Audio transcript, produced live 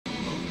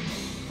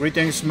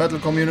Greetings metal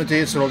community,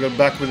 it's Roger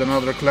back with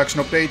another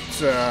collection update.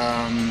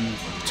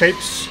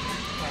 Tapes.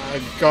 I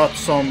got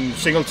some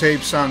single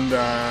tapes and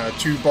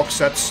 2 box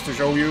sets to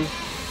show you.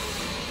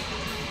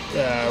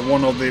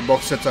 One of the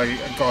box sets I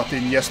got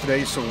in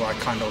yesterday, so I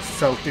kind of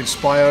felt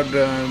inspired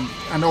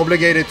and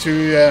obligated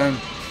to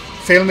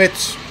film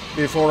it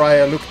before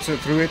I looked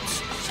through it.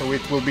 So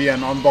it will be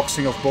an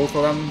unboxing of both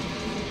of them.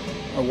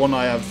 One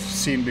I have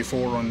seen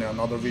before on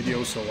another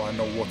video, so I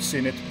know what's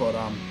in it, but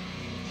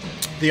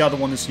the other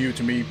one is new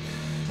to me.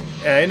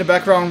 In the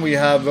background we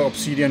have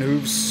Obsidian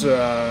Hooves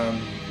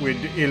with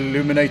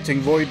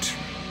Illuminating Void.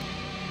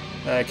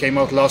 Came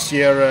out last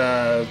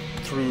year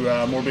through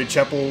Morbid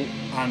Chapel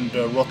and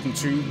Rotten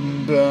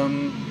Tomb.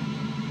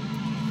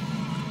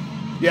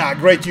 Yeah,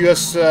 great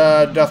US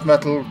death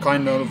metal,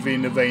 kind of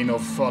in the vein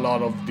of a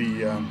lot of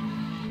the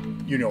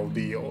you know,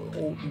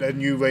 the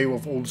new wave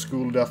of old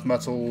school death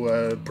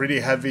metal. Pretty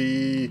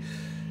heavy,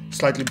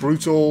 slightly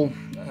brutal,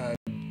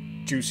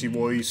 juicy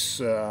voice,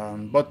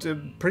 but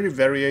pretty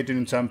varied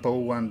in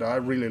tempo, and I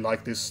really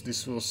like this.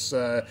 This was,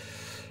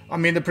 I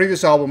mean, the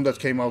previous album that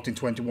came out in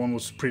 21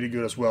 was pretty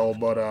good as well,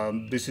 but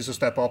this is a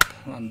step up,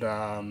 and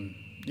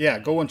yeah,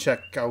 go and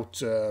check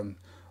out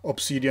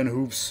Obsidian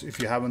Hooves if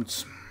you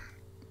haven't.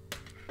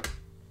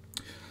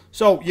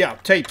 So yeah,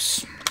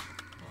 tapes.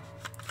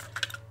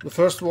 The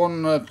first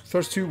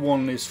two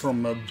is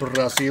from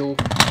Brazil.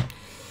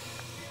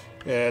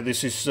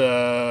 This is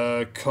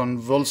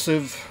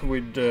Convulsive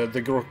with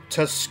the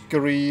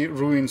Grotesquery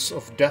Ruins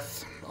of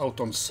Death, out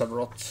on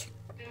Floga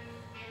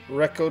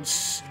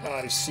Records.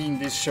 I've seen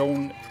this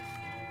shown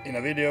in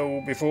a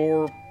video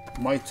before.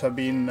 Might have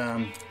been...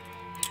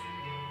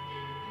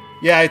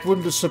 yeah, it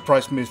wouldn't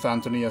surprise me if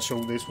Anthony has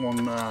showed this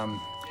one.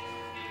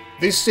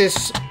 This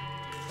is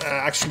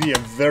actually a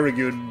very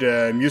good,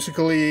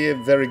 musically,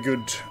 very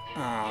good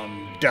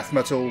death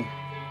metal.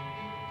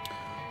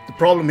 The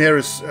problem here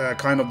is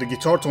kind of the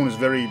guitar tone is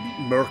very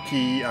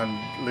murky and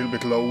a little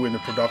bit low in the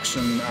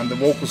production, and the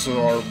vocals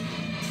are,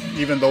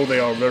 even though they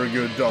are very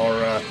good,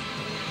 are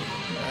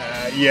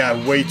yeah,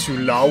 way too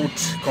loud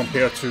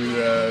compared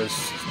to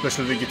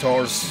especially the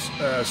guitars.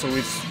 So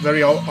it's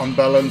very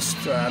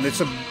unbalanced, and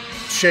it's a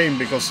shame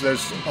because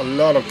there's a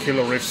lot of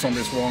killer riffs on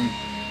this one.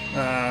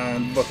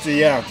 But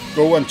yeah,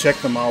 go and check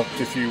them out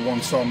if you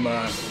want some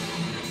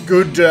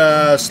good,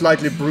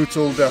 slightly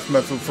brutal death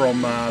metal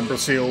from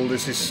Brazil.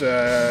 This is,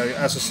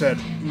 as I said,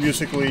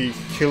 musically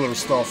killer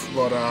stuff,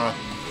 but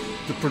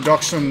the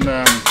production,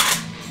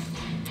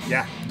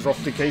 yeah, drop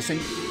the casing.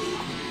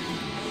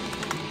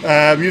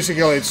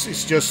 Musically,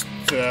 it's just,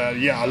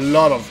 yeah, a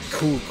lot of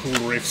cool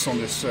riffs on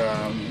this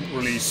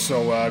release,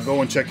 so go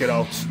and check it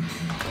out.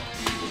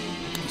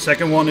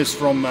 Second one is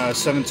from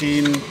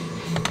 17.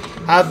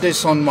 Had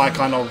this on my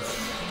kind of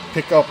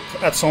pick up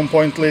at some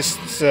point list,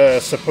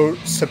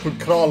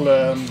 Sepulchral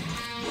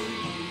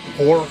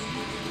Horror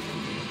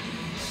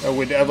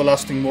with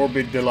Everlasting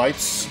Morbid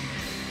Delights.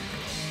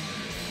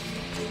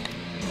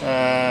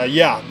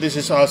 Yeah, this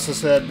is, as I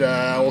said,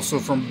 also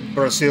from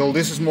Brazil.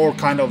 This is more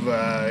kind of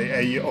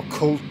a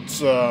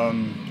occult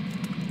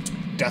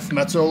death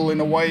metal in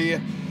a way.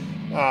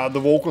 The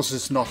vocals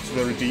is not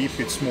very deep,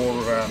 it's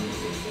more...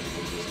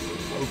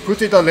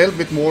 put it a little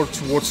bit more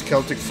towards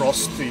Celtic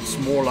Frost. It's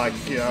more like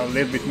a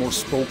little bit more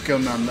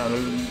spoken and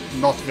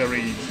not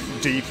very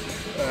deep.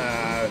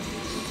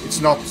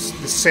 It's not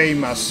the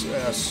same as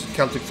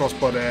Celtic Frost,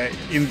 but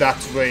in that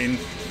vein.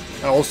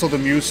 Also the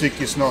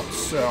music is not,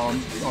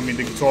 I mean,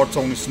 the guitar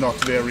tone is not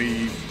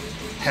very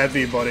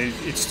heavy, but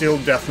it's still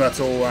death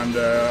metal, and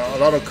a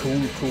lot of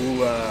cool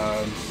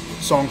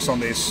songs on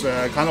this.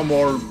 Kind of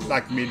more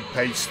like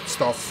mid-paced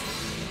stuff.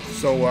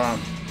 So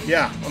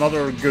yeah,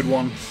 another good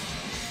one.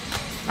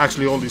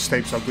 Actually, all these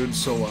tapes are good,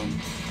 so...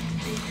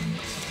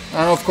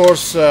 and of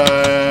course,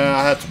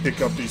 I had to pick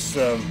up this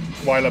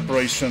Vile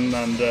Apparition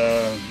and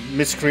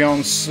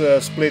Miscreance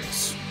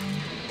splits.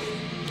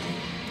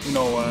 You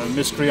know,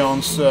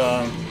 Miscreance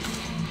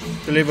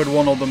delivered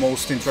one of the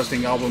most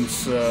interesting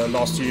albums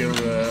last year,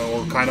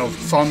 or kind of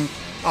fun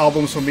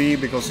albums for me,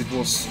 because it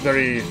was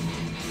very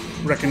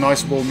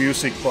recognizable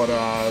music, but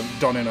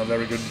done in a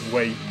very good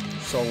way.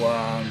 So,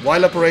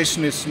 Vile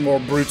Apparition is more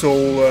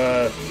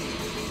brutal,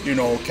 you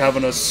know,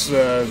 cavernous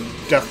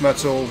death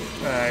metal.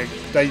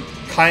 They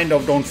kind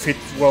of don't fit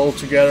well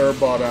together,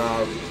 but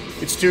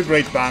it's two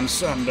great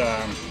bands, and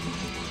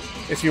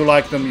if you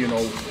like them, you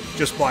know,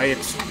 just buy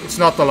it. It's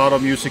not a lot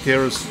of music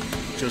here, it's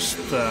just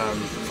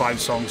 5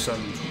 songs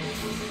and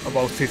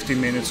about 15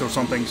 minutes or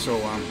something, so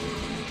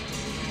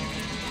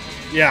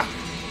yeah.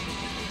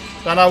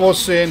 Then I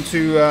was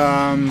into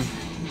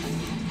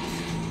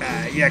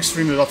yeah,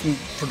 Extremely Rotten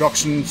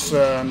Productions,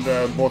 and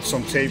bought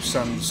some tapes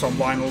and some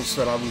vinyls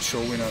that I will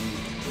show in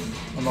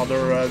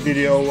another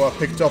video. I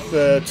picked up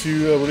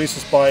 2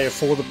 releases by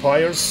For the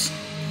Pyres.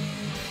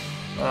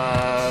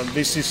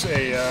 This is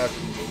a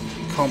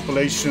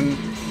compilation.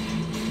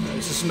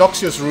 This is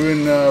Noxious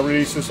Ruin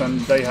releases,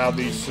 and they have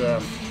these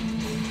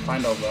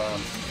kind of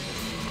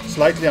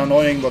slightly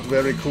annoying but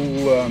very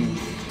cool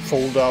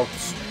fold-out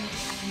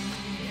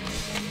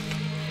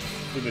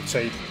with the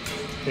tape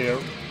here.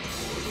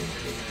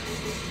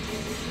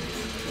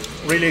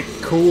 Really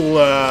cool.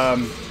 I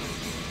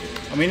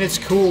mean, it's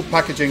cool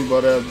packaging,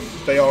 but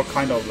they are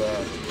kind of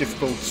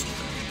difficult.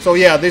 So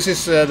yeah, this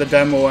is the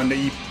demo and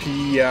the EP,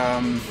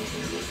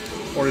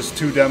 or it's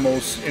 2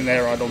 demos in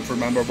there, I don't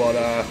remember, but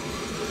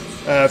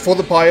for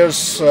the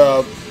Pyres,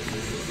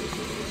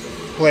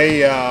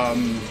 play,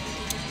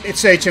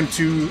 it's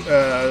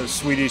HM2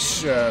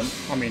 Swedish,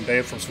 I mean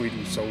they're from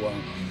Sweden, so,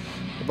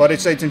 but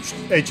it's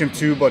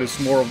HM2, but it's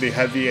more of the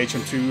heavy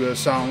HM2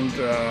 sound,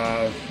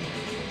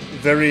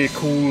 very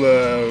cool,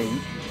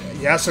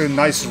 he has a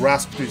nice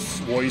raspy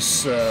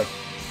voice,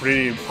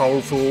 pretty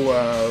powerful,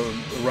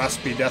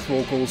 raspy death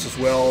vocals as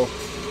well.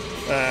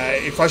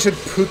 If I should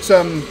put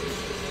them,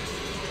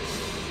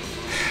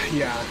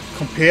 yeah,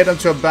 compare them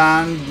to a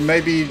band,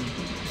 maybe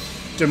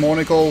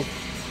Demonical.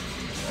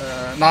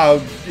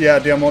 No, yeah,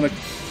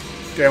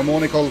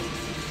 Demonical.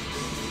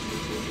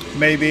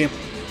 Maybe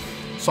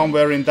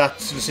somewhere in that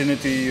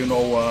vicinity, you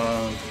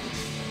know,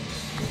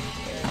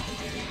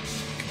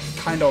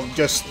 kind of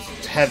just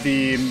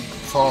heavy,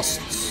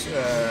 fast,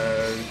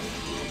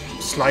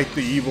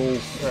 slightly evil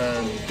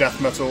death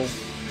metal.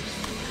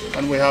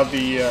 And we have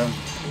the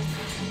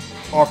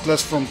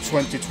Artless from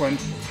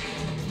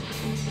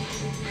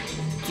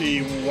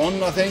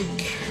 2021, I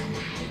think.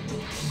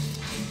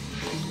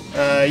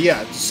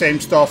 Yeah, same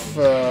stuff.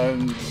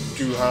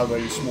 Do have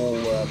a small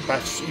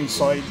patch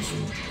inside.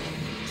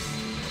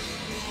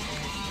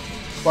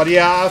 But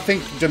yeah, I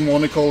think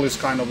Demonical is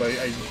kind of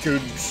a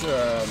good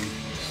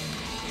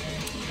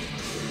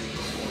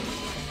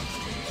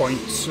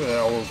point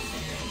or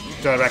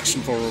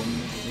direction for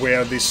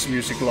where this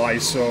music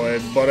lies. So,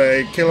 but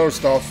killer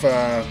stuff.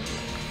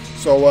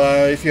 So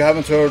if you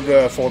haven't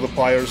heard For the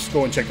Pyres,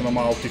 go and check them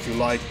out if you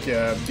like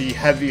the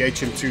heavy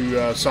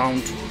HM2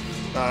 sound,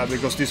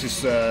 because this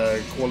is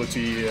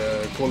quality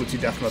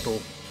death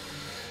metal.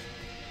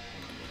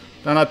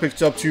 Then I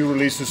picked up 2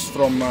 releases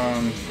from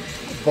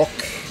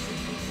Bocc,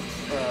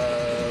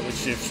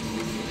 which is,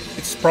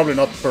 it's probably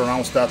not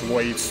pronounced that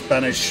way, it's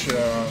Spanish,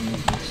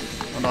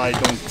 and I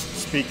don't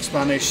speak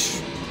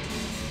Spanish.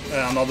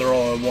 Another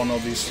one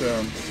of these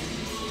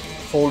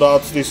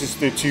foldouts. This is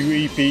the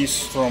 2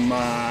 EPs from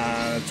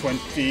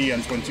 20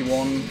 and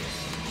 21.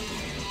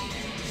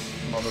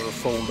 Another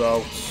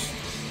foldout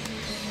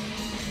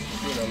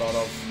with a lot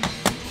of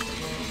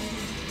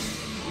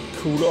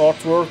cool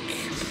artwork.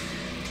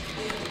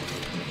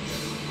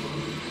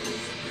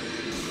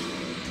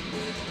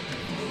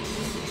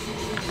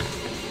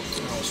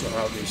 I also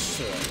have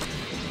this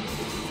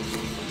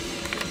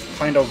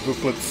kind of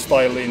booklet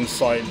style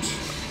inside.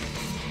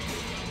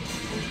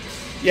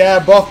 Yeah,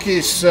 Bocc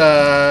is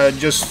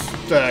just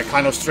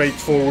kind of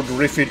straightforward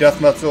riffy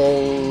death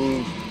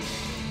metal,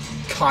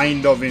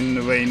 kind of in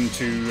the vein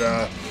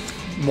to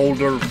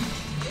Molder,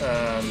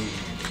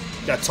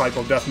 that type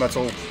of death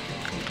metal.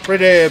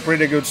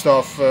 Pretty good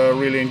stuff.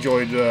 Really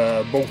enjoyed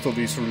both of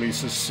these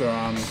releases.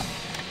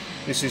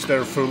 This is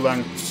their full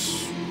length.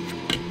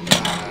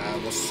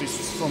 Was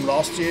this from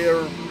last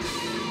year?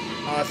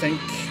 I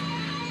think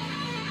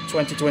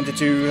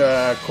 2022,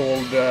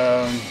 called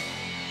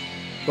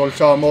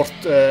Dolca, Mort,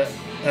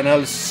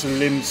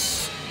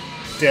 Llims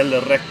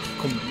del Rec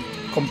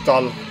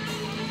Comtal.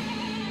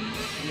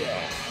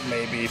 Yeah,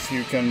 maybe if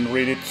you can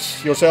read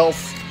it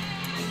yourself.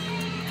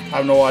 I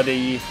have no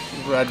idea.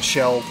 Red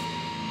Shell.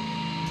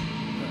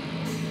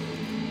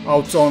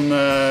 Out on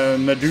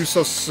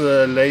Medusa's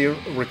Layer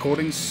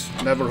Recordings.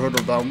 Never heard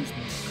of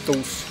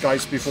those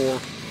guys before.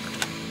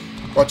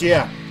 But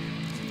yeah,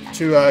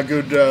 2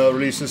 good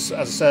releases.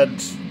 As I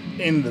said,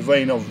 in the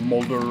vein of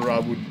Molder, I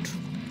would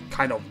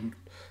kind of,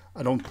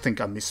 I don't think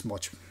I miss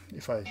much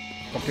if I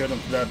compare them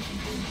to that.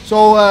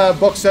 So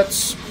box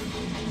sets,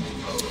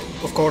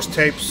 of course,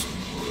 tapes.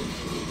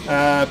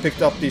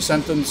 Picked up the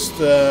Sentenced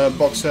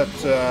box set.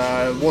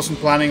 Wasn't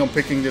planning on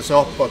picking this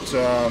up, but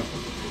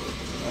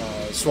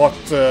SWAT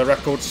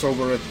Records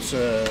over in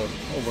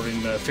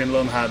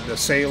Finland had a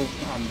sale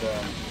and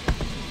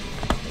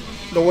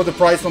lowered the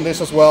price on this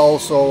as well.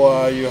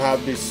 So you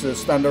have these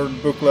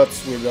standard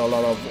booklets with a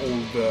lot of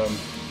old,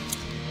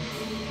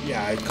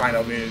 yeah, kind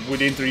of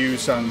with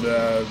interviews and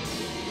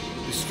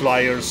this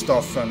flyer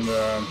stuff and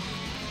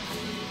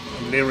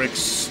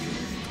lyrics.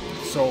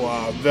 So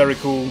very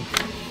cool.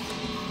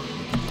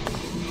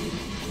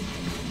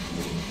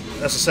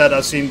 As I said,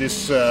 I've seen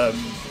this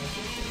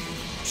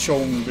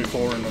shown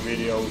before in a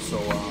video, so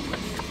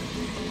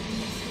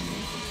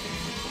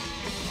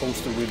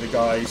posted with the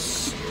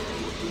guys.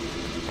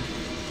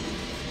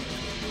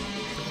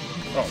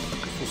 Oh,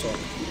 this was a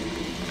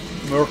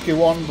murky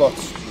one, but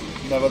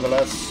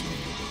nevertheless,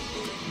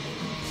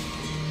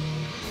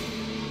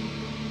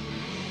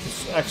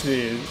 this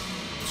actually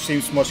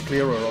seems much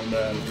clearer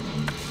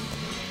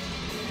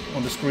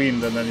on the screen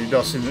than it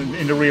does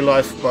in the real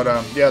life. But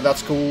yeah,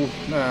 that's cool.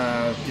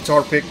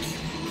 Guitar pick.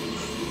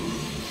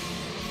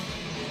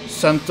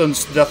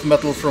 Sentenced death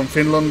metal from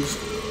Finland.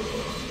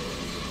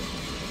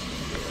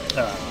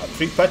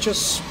 3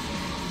 patches.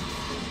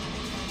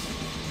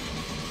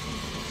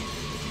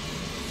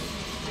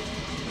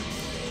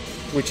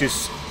 which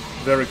is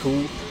very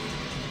cool.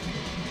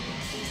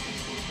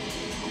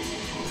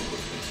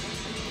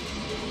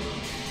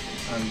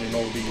 And you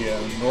know, the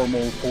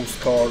normal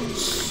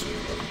postcards.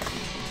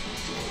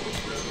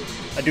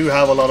 I do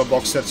have a lot of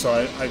box sets, so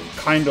I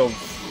kind of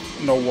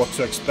know what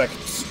to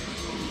expect.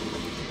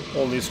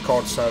 All these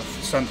cards have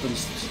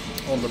sentenced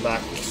on the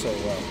back, so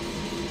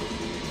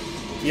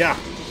yeah,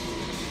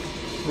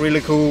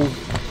 really cool. We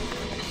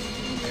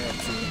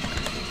have to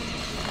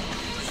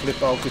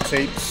flip out the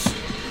tapes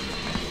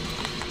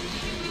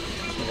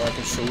so I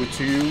can show it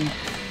to you.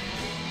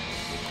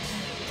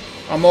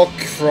 A mock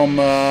from,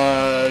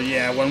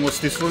 yeah, when was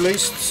this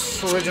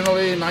released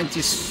originally?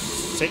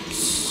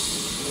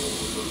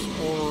 96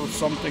 or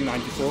something,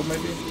 94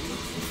 maybe?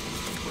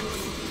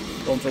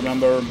 Don't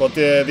remember, but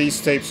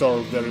these tapes are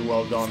very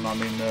well done. I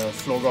mean,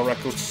 Floga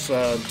Records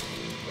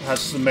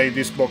has made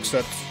this box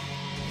set,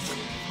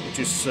 which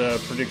is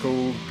pretty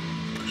cool.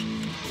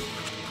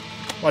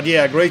 But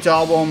yeah, great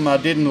album. I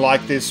didn't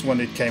like this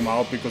when it came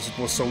out because it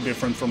was so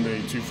different from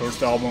the two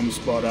first albums,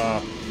 but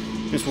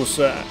this was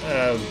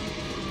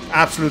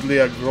absolutely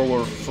a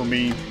grower for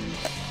me.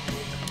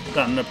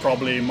 Then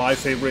probably my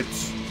favorite,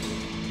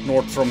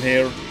 North from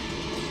Here.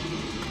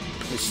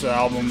 This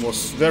album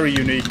was very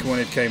unique when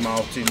it came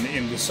out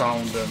in the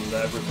sound and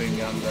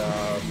everything, and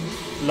a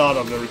lot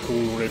of very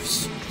cool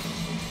riffs.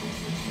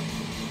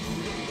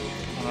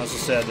 And as I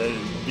said,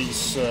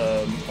 these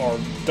are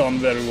done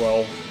very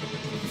well.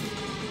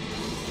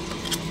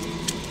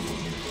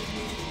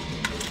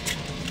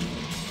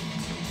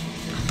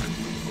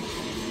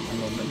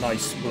 And on the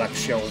nice black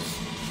shells.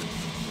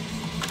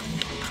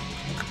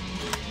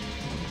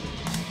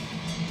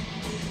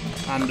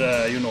 And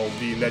you know,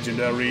 the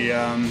legendary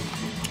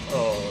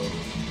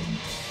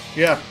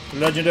yeah,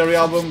 legendary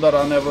album that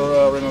I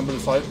never remember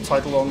the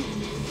title on,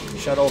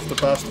 Shadow of the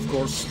Past, of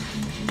course.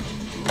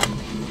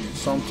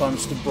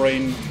 Sometimes the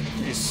brain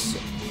is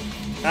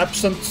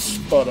absent,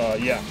 but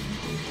yeah,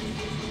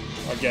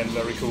 again,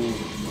 very cool.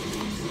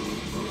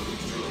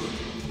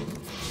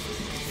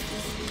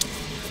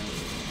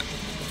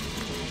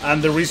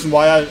 And the reason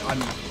why I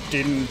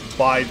didn't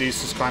buy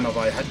this is kind of,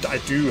 I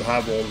do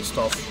have all the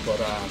stuff, but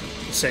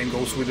the same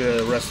goes with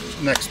the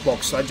next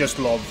box. I just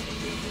love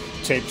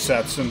tape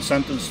sets, and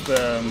Sentenced,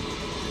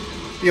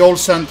 the old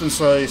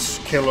Sentence is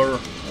killer,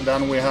 and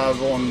then we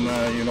have on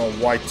you know,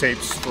 white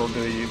tapes for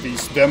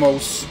these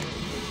demos.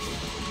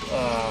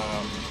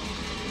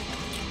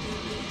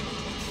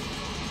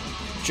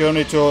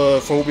 Journey to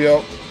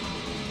Phobia.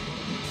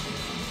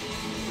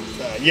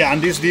 Yeah,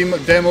 and these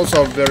demos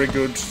are very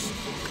good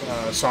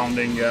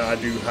sounding. I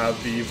do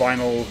have the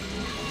vinyl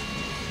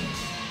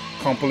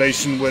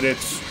compilation with it.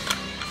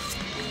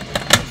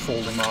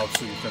 Fold them out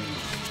so you can,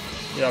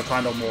 yeah,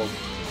 kind of more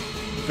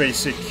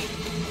basic.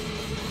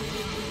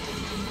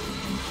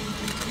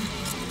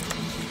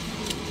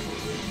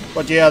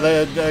 But yeah,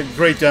 they're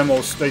great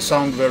demos. They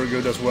sound very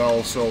good as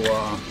well. So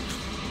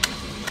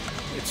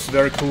it's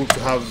very cool to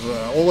have,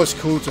 always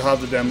cool to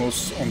have the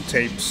demos on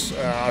tapes.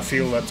 I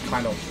feel that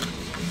kind of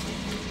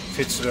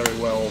fits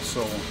very well.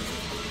 So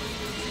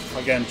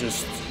again,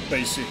 just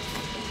basic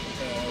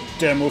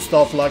demo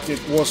stuff like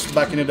it was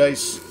back in the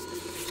days.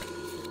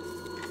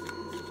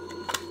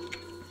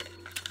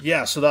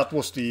 Yeah, so that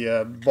was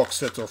the box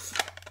set of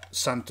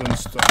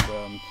Sentenced,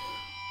 and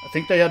I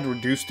think they had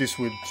reduced this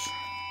with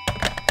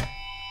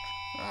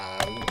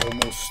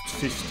almost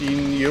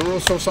 15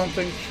 euros or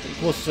something.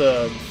 It was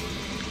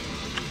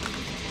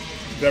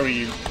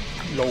very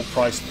low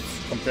priced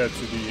compared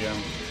to the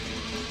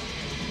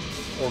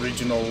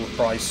original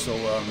price, so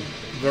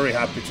very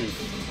happy to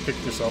pick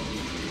this up.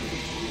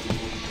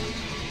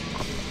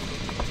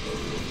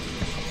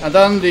 And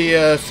then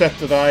the set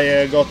that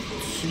I got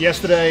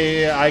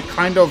yesterday, I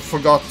kind of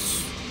forgot,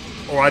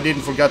 or I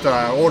didn't forget that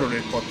I ordered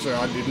it, but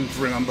I didn't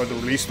remember the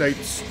release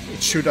date.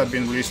 It should have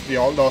been released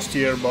last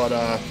year, but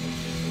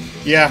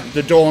yeah,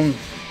 the Dawn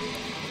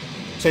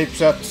tape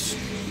set,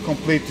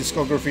 complete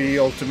discography,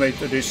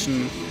 Ultimate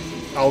Edition,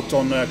 out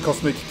on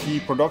Cosmic Key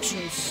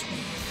Productions.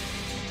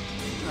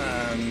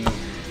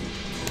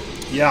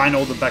 Yeah, I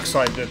know the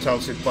backside that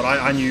tells it, but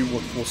I knew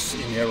what was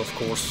in here, of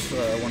course,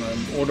 when I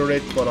ordered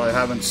it, but I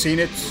haven't seen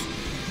it.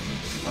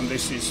 And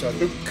this is a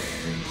book,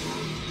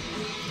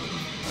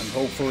 and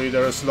hopefully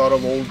there's a lot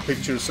of old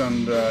pictures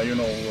and you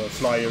know,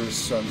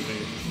 flyers and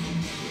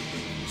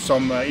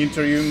some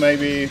interview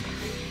maybe.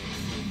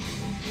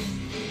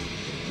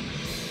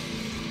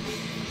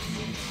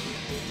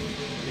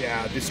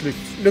 Yeah, this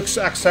looks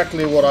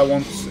exactly what I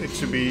want it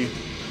to be.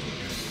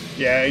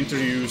 Yeah,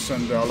 interviews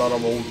and a lot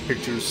of old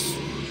pictures.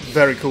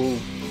 Very cool.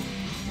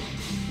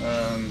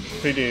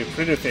 Pretty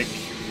thick,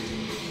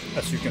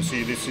 as you can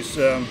see. This is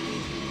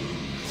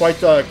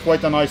quite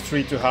a nice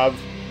treat to have.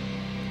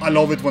 I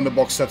love it when the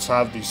box sets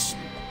have this.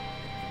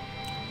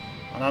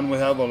 And then we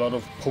have a lot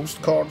of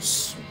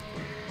postcards.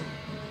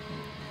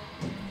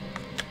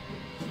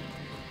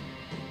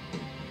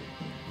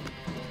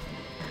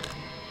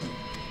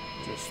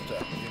 Just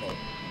you know,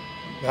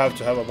 you have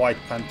to have a white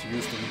pen to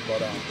use them,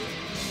 but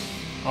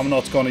I'm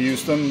not gonna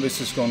use them. This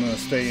is gonna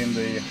stay in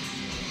the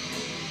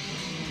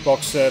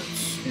box set,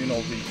 you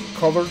know, the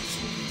covers.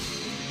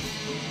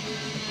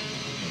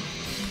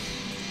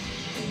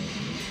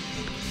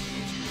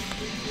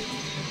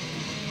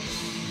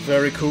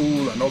 Very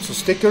cool, and also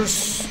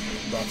stickers.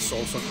 That's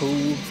also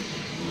cool.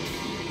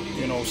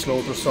 You know,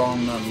 Slaughter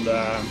Song and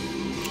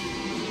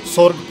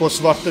Sorg på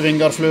svarte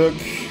vingar flög.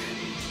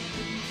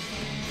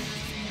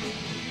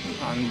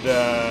 And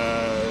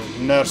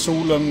när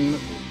solen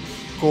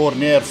går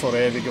ner för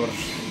evigår.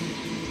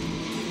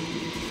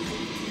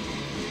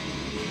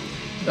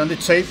 Then the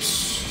tapes,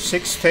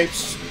 6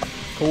 tapes.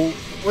 Cool.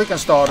 We can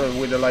start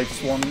with the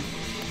latest one.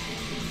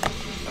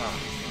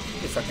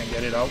 If I can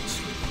get it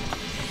out.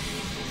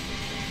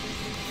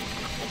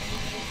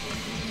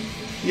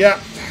 Yeah,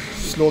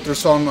 Slaughter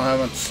Song. I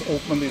haven't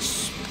opened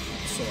this,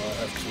 so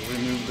I have to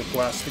remove the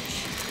plastic.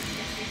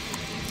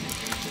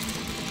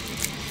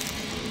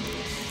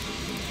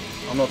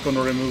 I'm not going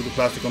to remove the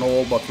plastic on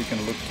all, but we can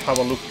have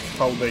a look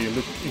how they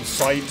look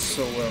inside.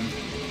 So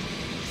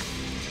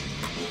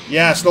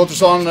yeah, Slaughter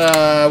Song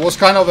was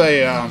kind of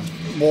a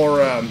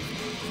more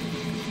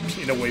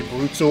in a way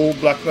brutal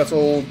black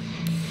metal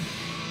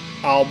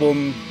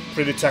album,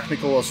 pretty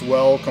technical as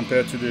well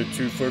compared to the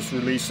 2 first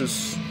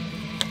releases.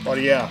 But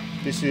yeah,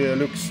 this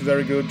looks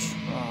very good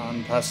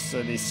and has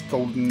this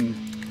golden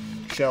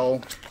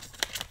shell.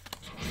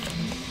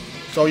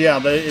 So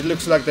yeah, it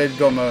looks like they've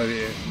done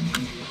a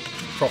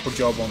proper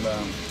job on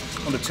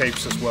the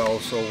tapes as well.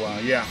 So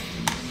yeah,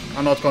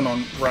 I'm not gonna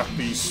unwrap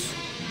these.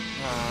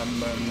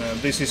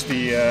 And this is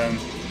the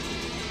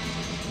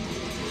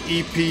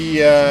EP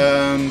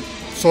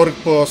Sorg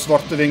på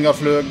svarte vingar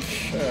flög.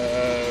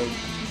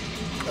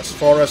 As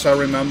far as I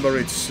remember,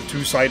 it's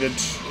 2-sided.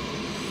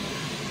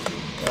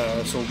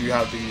 So you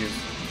have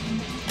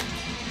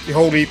the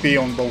whole EP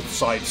on both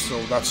sides, so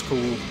that's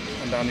cool.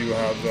 And then you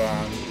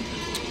have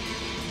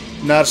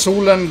När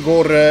solen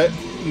går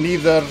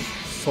nider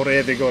för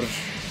evigår.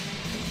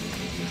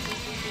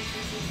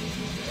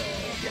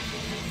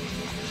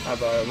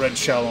 Have a red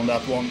shell on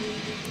that one.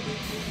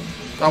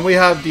 And we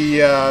have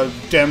the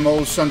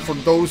demos, and for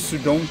those who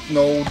don't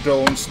know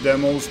those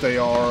demos, they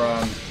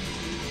are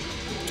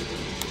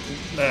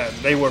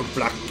they were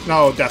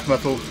death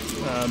metal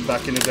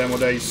back in the demo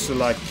days. So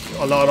like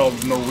a lot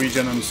of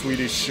Norwegian and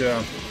Swedish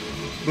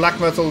black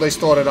metal, they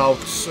started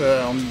out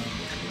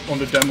on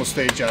the demo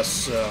stage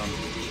as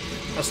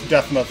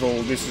death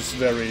metal. This is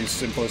very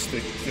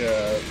simplistic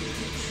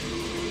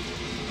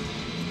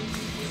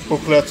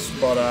booklet,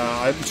 but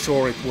I'm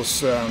sure it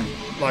was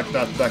like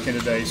that back in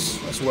the days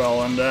as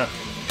well.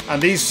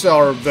 And these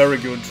are very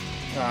good,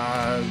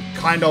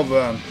 kind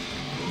of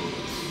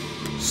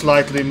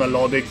slightly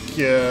melodic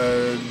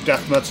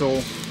death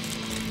metal.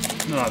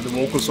 The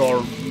vocals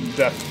are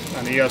death,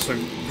 and he has a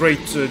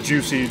great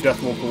juicy death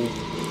vocal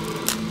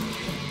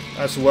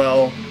as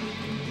well.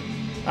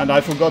 And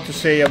I forgot to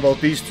say about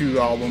these 2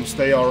 albums,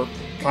 they are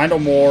kind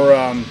of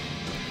more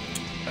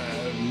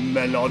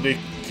melodic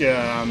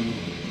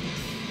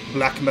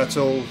black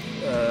metal,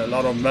 a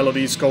lot of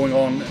melodies going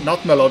on.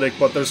 Not melodic,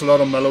 but there's a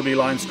lot of melody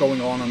lines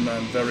going on, and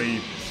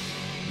very,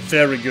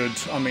 very good.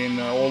 I mean,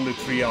 all the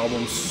 3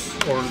 albums,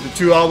 or the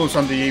 2 albums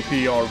and the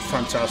EP are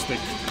fantastic.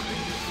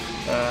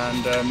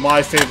 And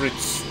my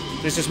favorite,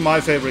 this is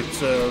my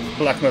favorite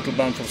black metal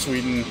band from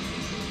Sweden.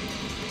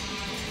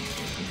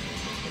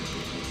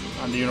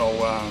 And you know,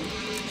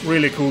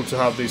 really cool to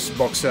have this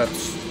box set.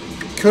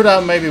 Could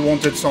have maybe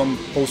wanted some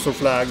poster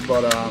flag,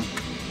 but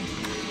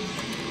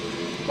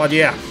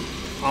yeah,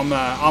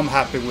 I'm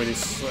happy with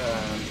this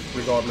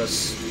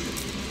regardless.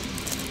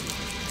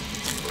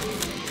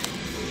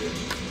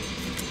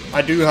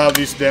 I do have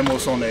these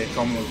demos on a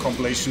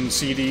compilation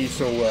CD,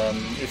 so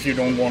if you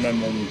don't want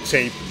them on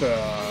tape,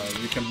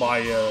 you can buy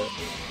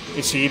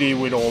a CD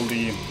with all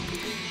the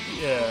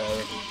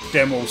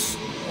demos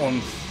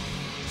on.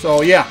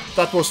 So yeah,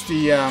 that was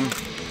the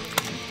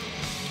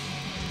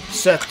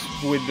set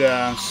with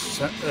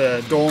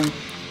Dawn.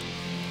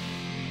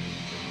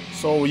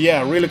 So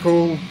yeah, really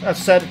cool. As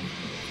said,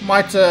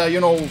 might you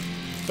know,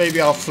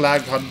 maybe our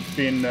flag had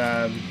been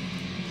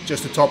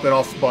just to top it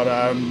off, but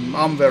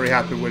I'm very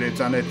happy with it,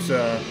 and it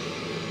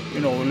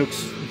you know, it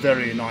looks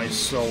very nice.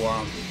 So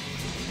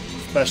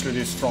especially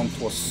this front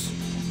was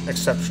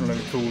exceptionally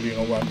cool, you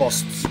know,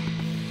 embossed.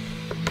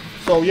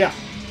 So yeah,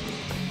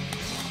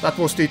 that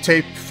was the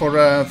tape for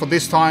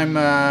this time.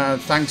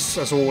 Thanks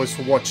as always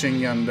for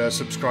watching and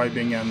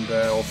subscribing, and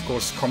of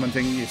course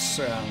commenting. It's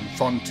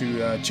fun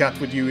to chat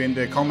with you in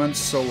the comments,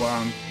 so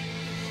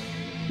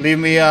leave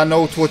me a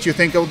note what you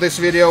think of this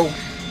video,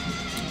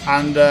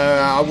 and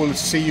I will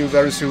see you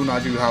very soon. I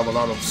do have a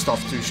lot of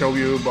stuff to show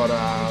you, but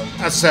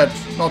as said,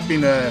 not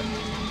been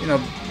in a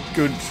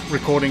good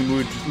recording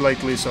mood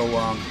lately, so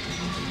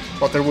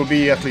but there will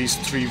be at least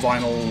 3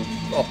 vinyl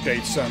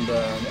updates and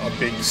a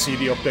big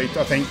CD update,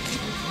 I think.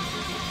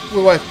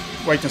 We'll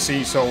wait and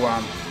see, so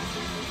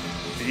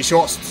be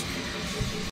short.